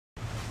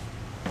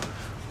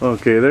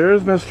Okay,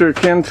 there's Mr.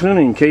 Ken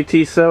Tuning,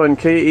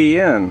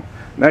 KT7KEN,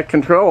 net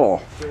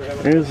control.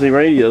 Here's the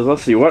radios.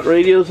 Let's see, what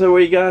radios have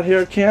we got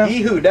here, Ken?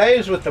 He who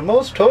dies with the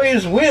most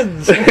toys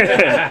wins.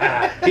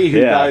 He who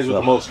dies with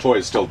the most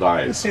toys still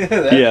dies.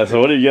 Yeah, so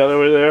what do you got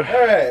over there?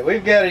 Alright,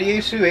 we've got a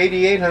Yaesu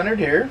 8800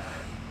 here.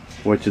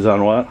 Which is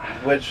on what?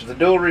 Which the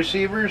dual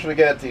receivers, we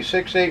got the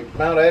 6/8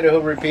 Mount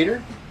Idaho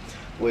repeater.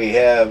 We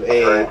have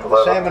a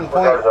Salmon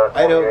Point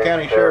Idaho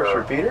County Sheriff's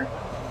repeater.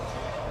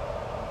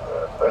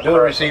 Dual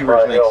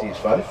receivers makes these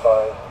fun.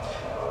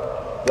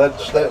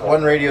 Let's let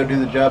one radio do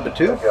the job of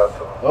two.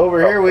 Over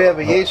here we have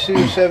a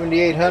Yaesu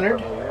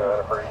 7800.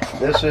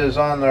 This is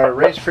on our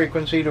race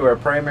frequency to our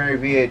primary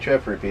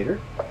VHF repeater.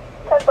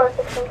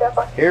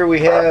 Here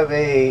we have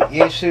a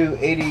Yaesu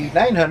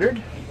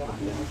 8900.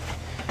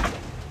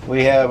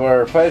 We have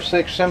our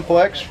 5/6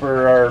 simplex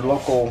for our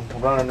local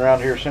running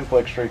around here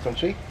simplex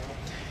frequency.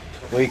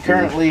 We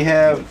currently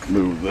have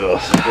move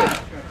this.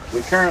 We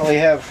currently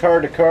have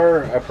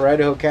car-to-car for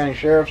Idaho County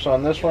Sheriffs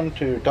on this one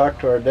to talk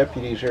to our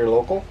deputies here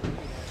local.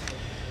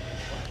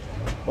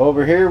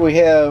 Over here we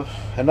have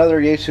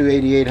another Yaesu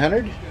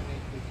 8800.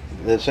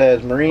 This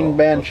has Marine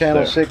Band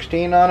Channel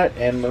 16 on it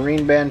and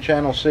Marine Band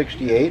Channel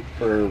 68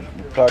 for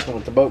talking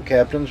with the boat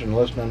captains and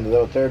listening to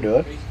what they're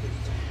doing.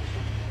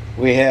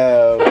 We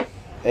have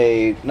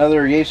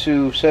another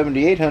Yaesu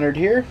 7800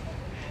 here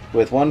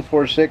with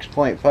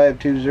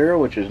 146.520,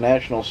 which is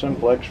National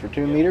Simplex for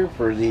 2 meter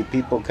for the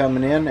people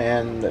coming in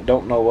and that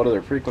don't know what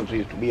other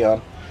frequencies to be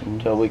on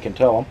until we can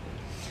tell them.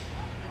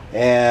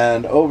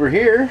 And over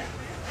here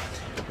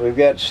we've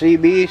got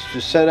CBs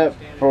to set up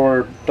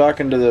for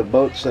talking to the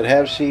boats that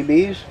have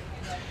CBs.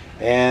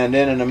 And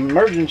in an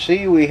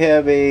emergency we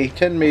have a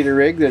 10 meter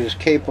rig that is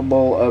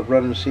capable of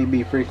running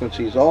CB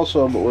frequencies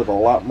also, but with a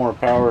lot more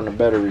power and a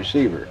better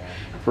receiver.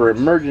 For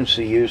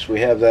emergency use we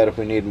have that if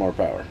we need more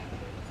power.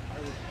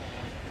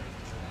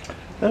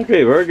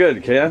 Okay, very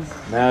good, Ken.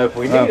 Now if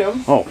we need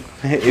them... Oh,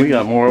 we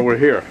got more over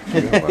here.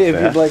 If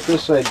you'd like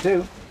this side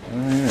too.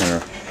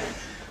 Yeah.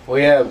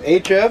 We have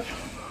HF,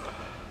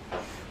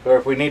 or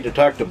if we need to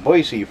talk to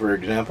Boise, for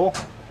example,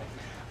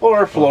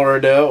 or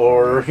Florida,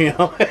 or, you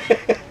know.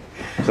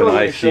 It's an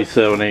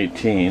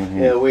IC718.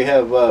 Yeah, we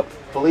have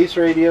police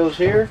radios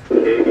here. We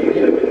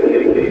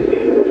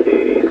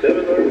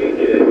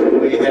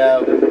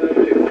have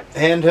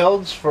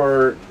handhelds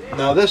for...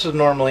 Now this is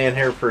normally in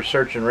here for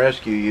search and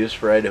rescue use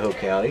for Idaho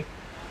County,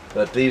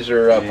 but these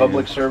are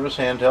public service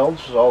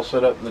handhelds, all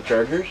set up in the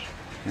chargers.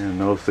 And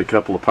notice a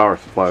couple of power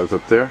supplies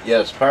up there.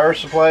 Yes, power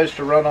supplies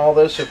to run all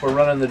this if we're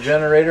running the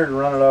generator to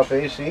run it off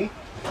AC.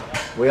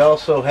 We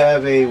also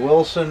have a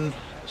Wilson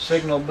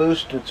signal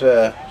boost. It's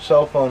a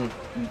cell phone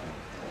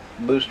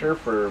booster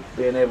for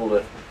being able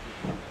to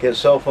get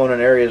cell phone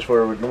in areas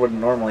where we wouldn't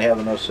normally have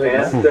enough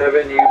signal. And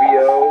 7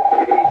 UBO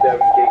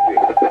 87 KQ.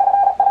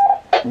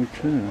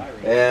 Okay.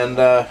 And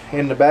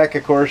in the back,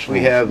 of course, we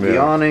have the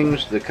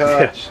awnings, the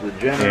cots, the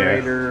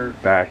generator,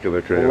 back of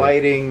the trailer,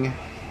 lighting,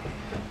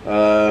 you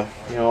know,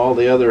 all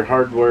the other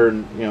hardware,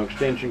 and you know,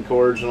 extension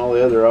cords, and all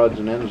the other odds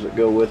and ends that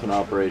go with an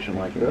operation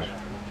like this.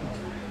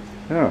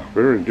 Yeah,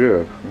 very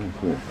good. Very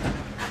cool.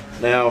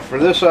 Now, for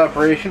this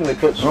operation, we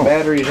put some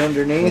batteries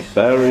underneath.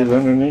 Batteries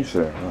underneath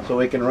there. So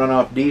we can run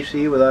off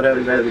DC without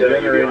having to have the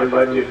generator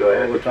running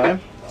all the time.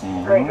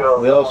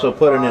 We also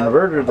put an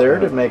inverter there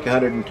to make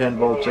 110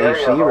 volts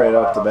AC right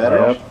off the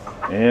batteries.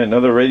 Yep. And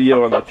another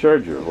radio on the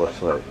charger,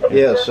 looks like.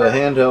 Yes, a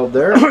handheld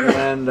there,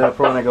 and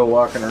for when I go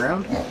walking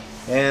around.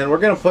 And we're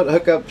going to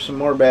hook up some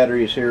more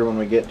batteries here when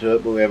we get to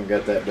it, but we haven't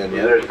got that done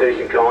yet. Their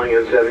station calling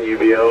in 7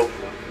 UBO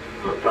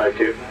on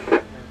 52.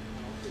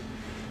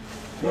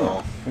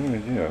 Oh, very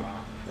good.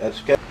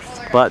 That's good.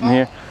 Button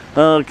here.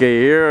 Okay,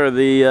 here are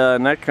the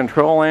net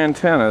control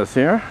antennas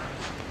here.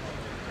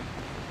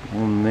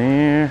 One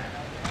there.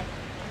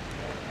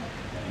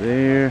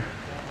 There.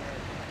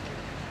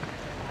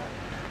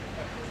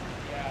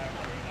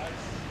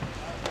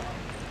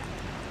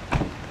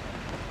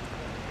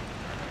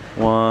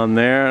 One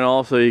there, and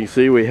also you can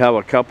see we have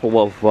a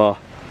couple of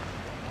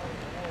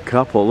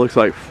looks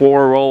like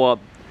four roll-up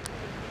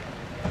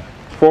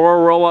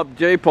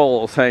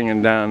J-poles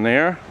hanging down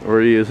there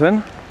we're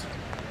using.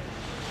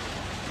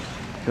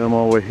 Come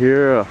over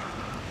here,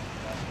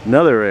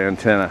 another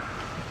antenna.